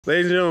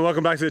Ladies and gentlemen,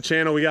 welcome back to the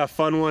channel. We got a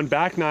fun one,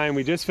 back nine.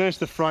 We just finished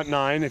the front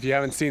nine. If you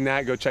haven't seen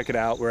that, go check it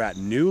out. We're at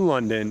New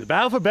London. The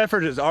battle for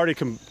Bedford has already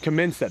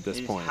commenced at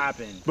this point.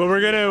 But we're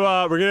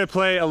gonna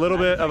play a little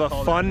bit of a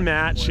fun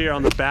match here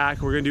on the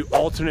back. We're gonna do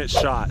alternate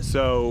shot.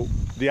 So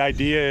the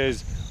idea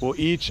is we'll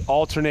each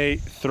alternate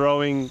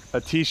throwing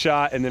a tee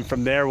shot, and then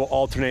from there we'll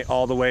alternate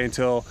all the way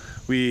until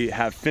we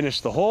have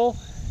finished the hole,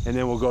 and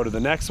then we'll go to the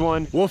next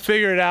one. We'll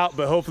figure it out,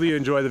 but hopefully you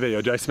enjoy the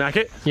video. Do I smack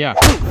it? Yeah.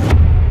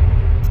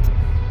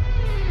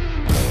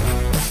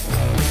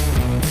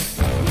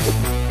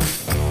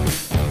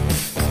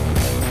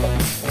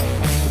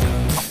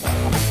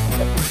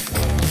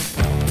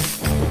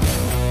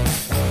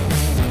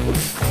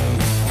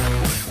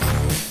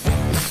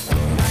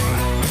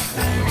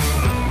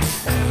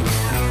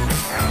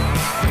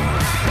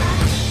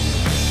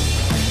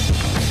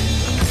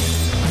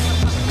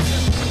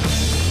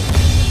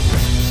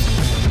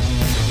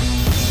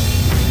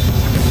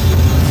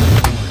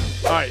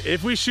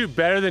 If we shoot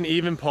better than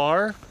even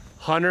par,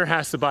 Hunter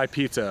has to buy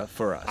pizza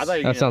for us.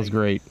 That sounds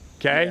great.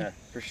 Okay? Yeah,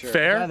 for sure.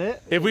 Fair?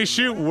 If we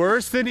shoot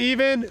worse than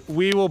even,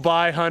 we will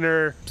buy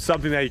Hunter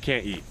something that he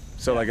can't eat.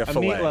 So like a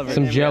fillet.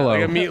 Some Jello.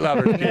 Like a meat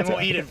lover pizza. And then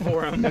we'll eat it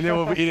for him. And then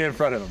we'll eat it in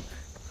front of him.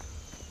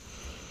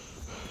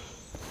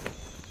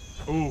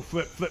 Ooh,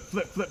 flip, flip,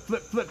 flip, flip,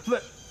 flip, flip,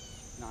 flip.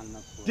 Not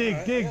enough.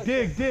 Dig, dig,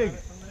 dig, dig.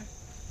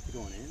 You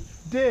going in?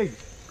 Dig.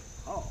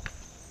 Oh,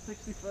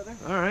 60 footer.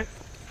 All right.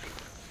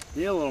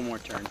 Need a little more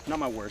turn. Not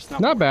my worst.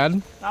 Not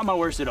bad. Not my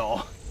worst at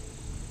all.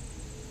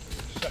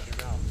 Shut your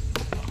mouth.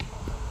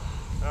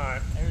 All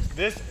right.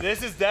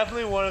 This is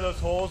definitely one of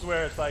those holes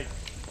where it's like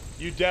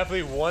you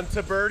definitely want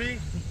to birdie,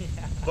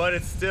 yeah, but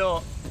it's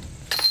still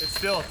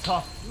a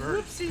tough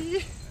birdie.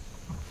 Whoopsie.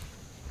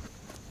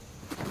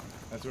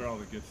 That's where all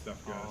the good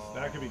stuff goes. Oh,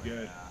 that could be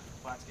good. Yeah.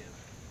 Flat's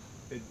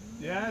good.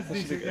 Yeah, it's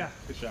decent. Yeah,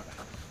 good shot.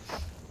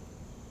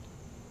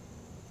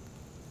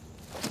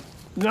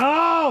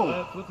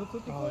 No! Flip, flip,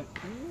 flip, flip.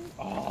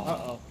 Oh.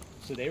 Uh-oh.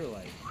 So they were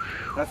like...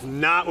 That's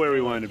not where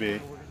we wanted to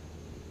be.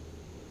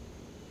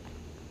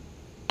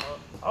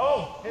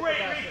 Oh! Wait,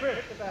 Chris!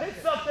 Hit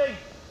something!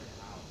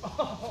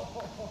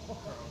 Oh.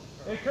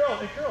 It curled,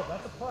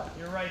 that's a putt.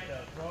 You're right,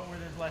 though. Throw it where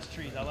there's less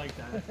trees. I like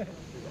that.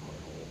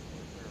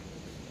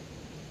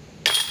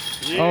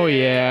 Yeah. Oh,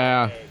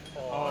 yeah.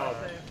 Oh.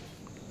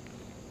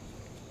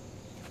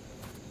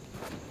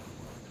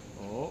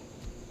 Oh.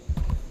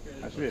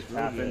 That should be a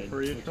tap in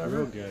for you, Trevor.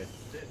 Real good.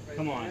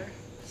 Come on.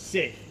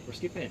 Sit. We're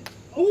skipping.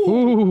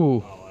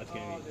 Ooh. Oh, that's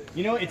gonna be...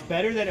 You know, it's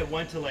better that it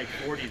went to like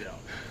 40 though.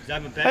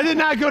 I did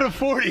not go to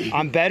 40.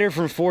 I'm better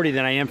from 40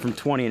 than I am from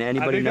 20, and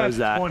anybody knows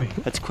that. 20.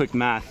 That's quick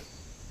math.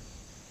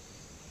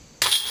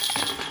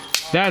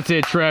 That's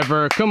it,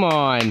 Trevor. Come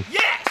on.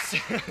 Yes!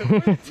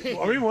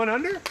 Are we one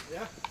under?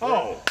 Yeah.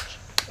 Oh.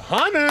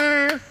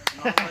 Hunter!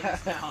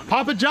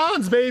 Papa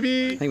John's,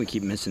 baby! I think we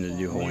keep missing to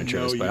do hole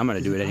intros, but I'm going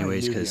to do it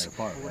anyways because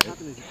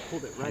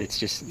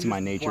it's my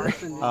nature.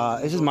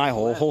 This is my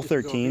hole, hole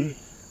 13.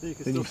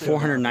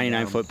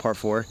 499 foot par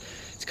 4.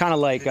 It's kind of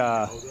like,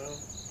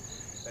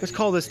 let's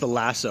call this the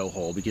lasso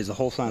hole because the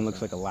whole sign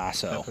looks like a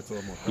lasso.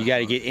 You got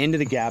to get into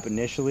the gap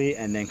initially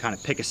and then kind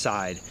of pick a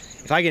side.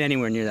 If I get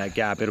anywhere near that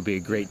gap, it'll be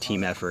a great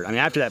team effort. I mean,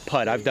 after that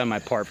putt, I've done my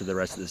part for the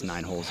rest of this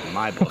 9 holes in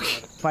my book.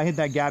 If I hit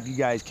that gap, you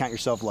guys count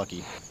yourself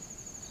lucky.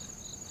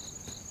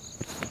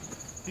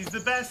 He's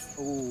the best.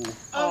 Ooh.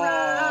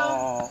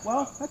 Oh.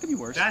 Well, that could be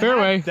worse.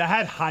 Fairway. That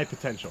had high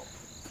potential.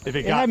 If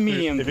it had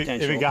medium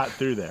potential. If it got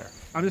through there.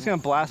 I'm just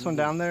gonna blast one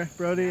down there,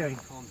 Brodie, and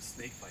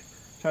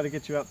try to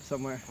get you up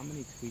somewhere. How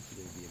many tweets would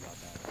there be about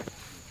that?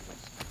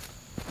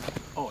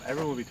 Oh,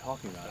 everyone will be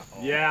talking about it.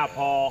 Oh, yeah,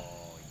 Paul.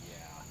 Oh,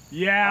 yeah.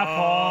 Yeah,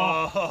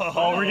 Paul.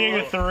 Oh, we're getting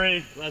a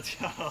 3. Let's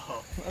go.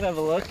 Let's have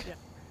a look. Yeah.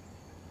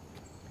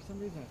 For some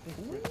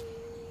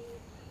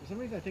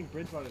reason, I think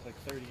Bridgewater is like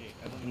 38.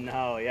 I don't know.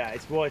 No, yeah,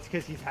 it's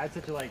because he's had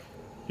such a like.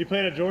 You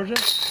playing at Georgia?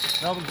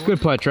 Good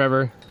putt,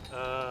 Trevor.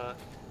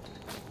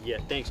 Yeah,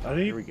 thanks.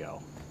 Here we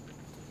go.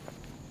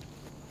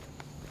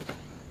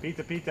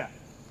 Pizza, pizza.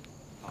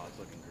 Oh, it's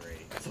looking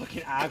great. It's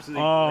looking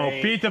absolutely great.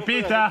 Oh, pizza,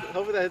 pizza.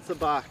 Hopefully that hits the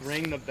box.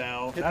 Ring the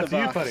bell. Hit That's the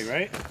you box. putting,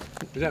 right?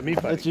 Is that me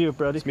putting? That's you,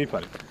 Brodie. It's me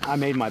putting. I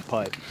made my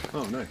putt.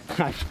 Oh, nice.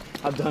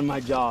 I've done my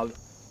job.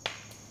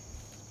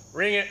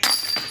 Ring it. 2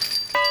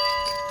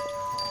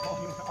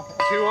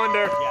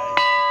 under. Yeah.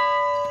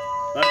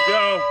 Let's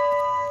go.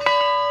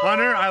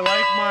 Hunter, I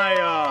like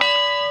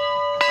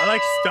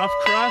stuffed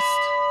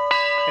crust,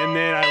 and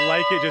then I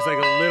like it just like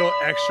a little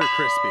extra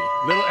crispy.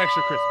 You're not gonna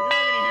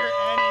hear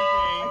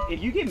anything.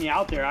 If you get me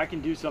out there, I can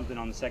do something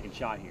on the second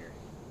shot here.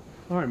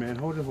 All right, man.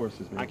 Hold your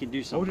horses, man. I can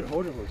do something.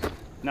 Hold your horses.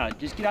 No,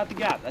 just get out the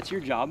gap. That's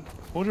your job.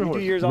 Hold your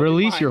horses. Yours,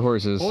 Release your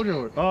horses. Hold your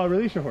horses. Oh,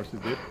 release your horses,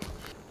 dude.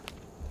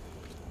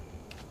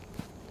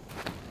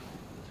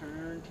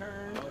 Turn.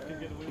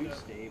 Too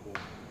stable.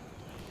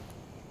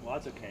 Well,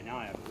 that's okay. Now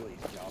I have a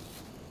release job.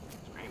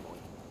 Scrambling.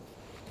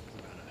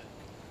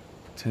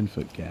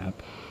 10-foot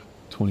gap,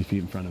 20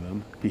 feet in front of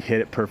him. He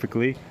hit it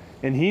perfectly,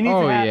 and he needs.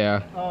 Oh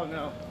yeah. Oh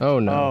no. Oh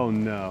no. Oh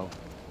no.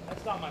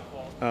 That's not my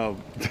fault. Oh.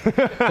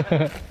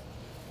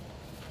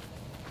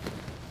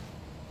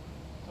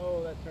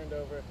 pull that turned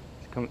over.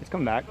 It's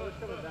coming back. Oh, it's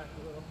coming back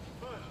a little.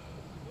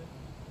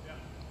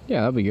 Yeah,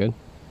 that'll be good.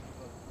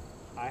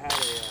 I had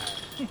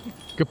a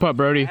Good putt,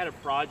 Brodie. I had a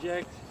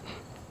project.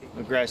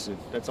 Aggressive.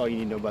 That's all you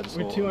need to know about this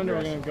hole. We're 2 under.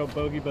 We're gonna go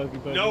bogey, bogey,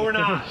 bogey. No, we're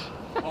not.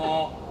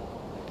 Oh.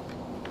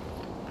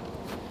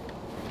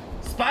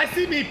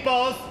 Spicy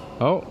meatballs.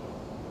 Oh,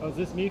 Oh, is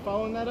this me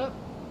following that up?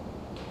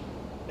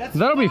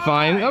 that'll be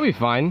fine. That'll be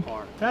fine.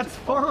 That's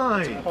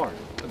fine. Hard.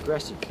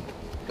 Aggressive.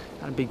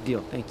 Not a big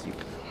deal. Thank you.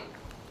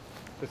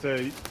 It's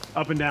a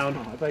up and down.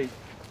 I thought you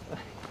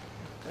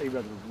were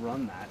about to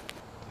run that.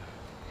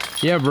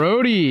 Yeah,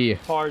 Brodie.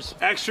 Pars.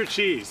 Extra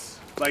cheese,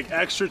 like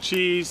extra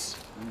cheese,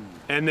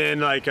 and then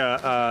like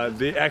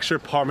the extra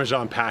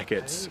Parmesan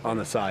packets on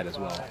the side as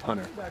well.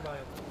 Hunter.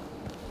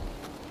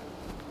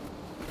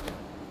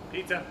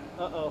 Pizza.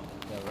 Uh-oh.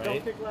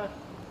 Don't kick left.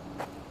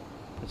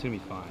 That's gonna be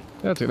fine.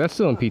 That's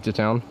still in Pizza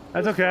Town.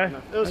 That's okay.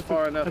 It was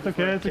far enough. That's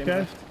okay. That's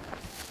okay.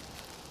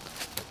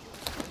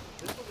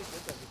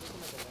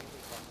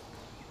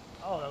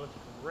 Oh, that was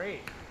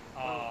great.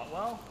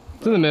 Well.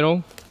 It's in the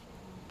middle.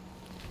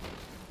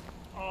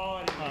 Oh,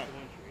 I didn't miss the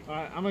one tree. All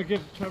right, I'm gonna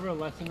give Trevor a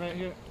lesson right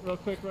here, real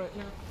quick, right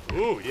now.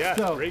 Ooh, yeah,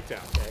 So-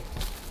 breakdown.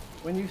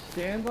 When you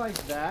stand like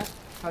that,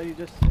 how you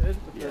just did.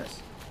 With Yes.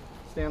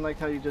 the, stand like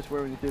how you just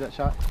were when you threw that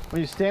shot.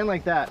 When you stand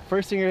like that,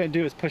 first thing you're gonna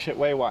do is push it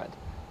way wide.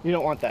 You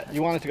don't want that.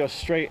 You want it to go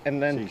straight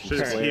and then Should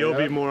his turn. heel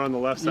be more on the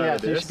left side Yeah,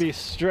 of so you this? should be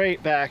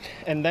straight back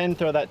and then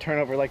throw that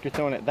turnover like you're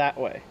throwing it that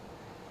way.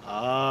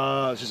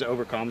 It's just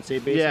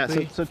overcompensate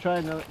basically. Yeah, so try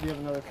another. Do you have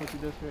another flippy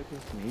disc right there?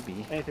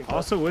 Maybe. Anything.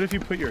 Also, what if you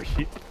put your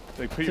heel,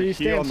 put So your you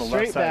heel on stand the left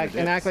straight side back of the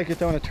and act disc? like you're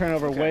throwing a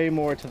turnover Okay. way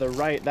more to the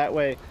right. That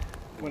way,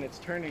 when it's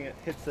turning, it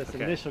hits this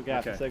Okay, initial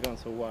gap okay. instead of going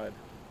so wide.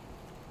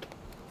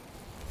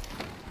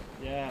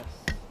 Yes.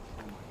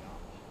 Oh my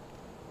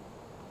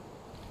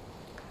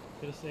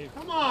Could have saved.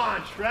 Come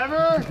on,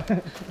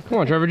 Trevor. Come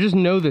on, Trevor. Just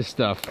know this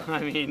stuff. gosh.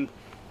 I mean,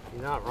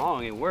 you're not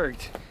wrong. It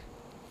worked.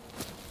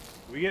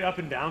 We get up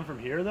and down from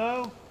here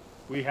though.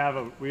 We have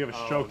a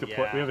stroke to play.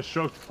 yeah. We have a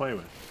stroke to play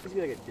with. It's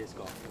gonna be like a disc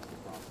golf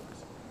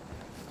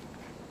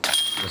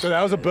process. So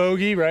that was a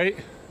bogey, right?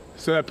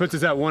 So that puts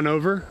us at 1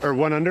 over or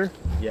 1 under.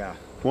 Yeah.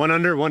 1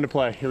 under, 1 to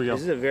play. Here we go.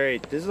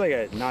 This is like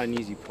a not an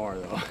easy par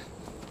though.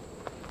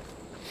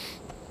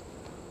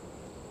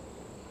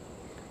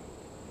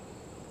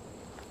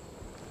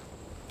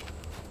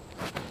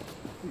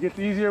 It gets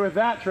easier with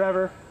that,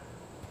 Trevor.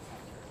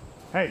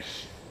 Hey.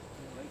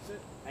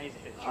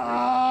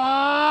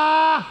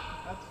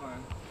 Ah! That's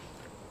fine.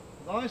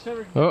 As long as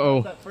Trevor can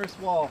Uh-oh. get past that first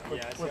wall, we're,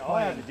 Yeah, see, we're all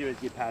I have playing. to do is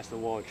get past the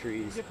wall of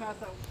trees. Get past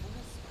that.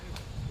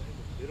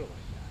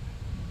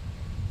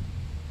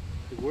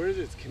 Where does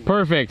it connect?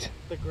 Perfect.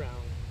 The ground.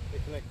 They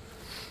connect.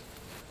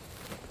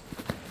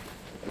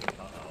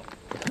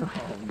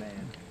 Oh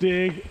man.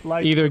 Dig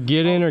like. Either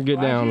get in or get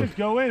Why don't you down. just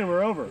go in and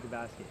we're over. The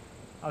basket.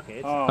 Okay,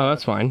 it's Oh,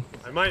 that's fine.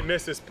 I might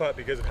miss this putt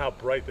because of how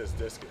bright this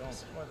disc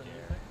is.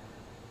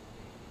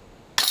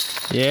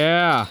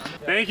 Yeah.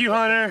 Thank you,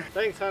 Hunter.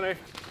 Thanks, Hunter.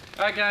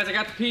 All right, guys, I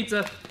got the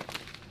pizza.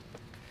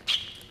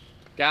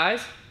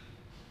 Guys?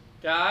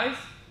 Guys?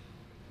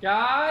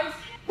 Guys?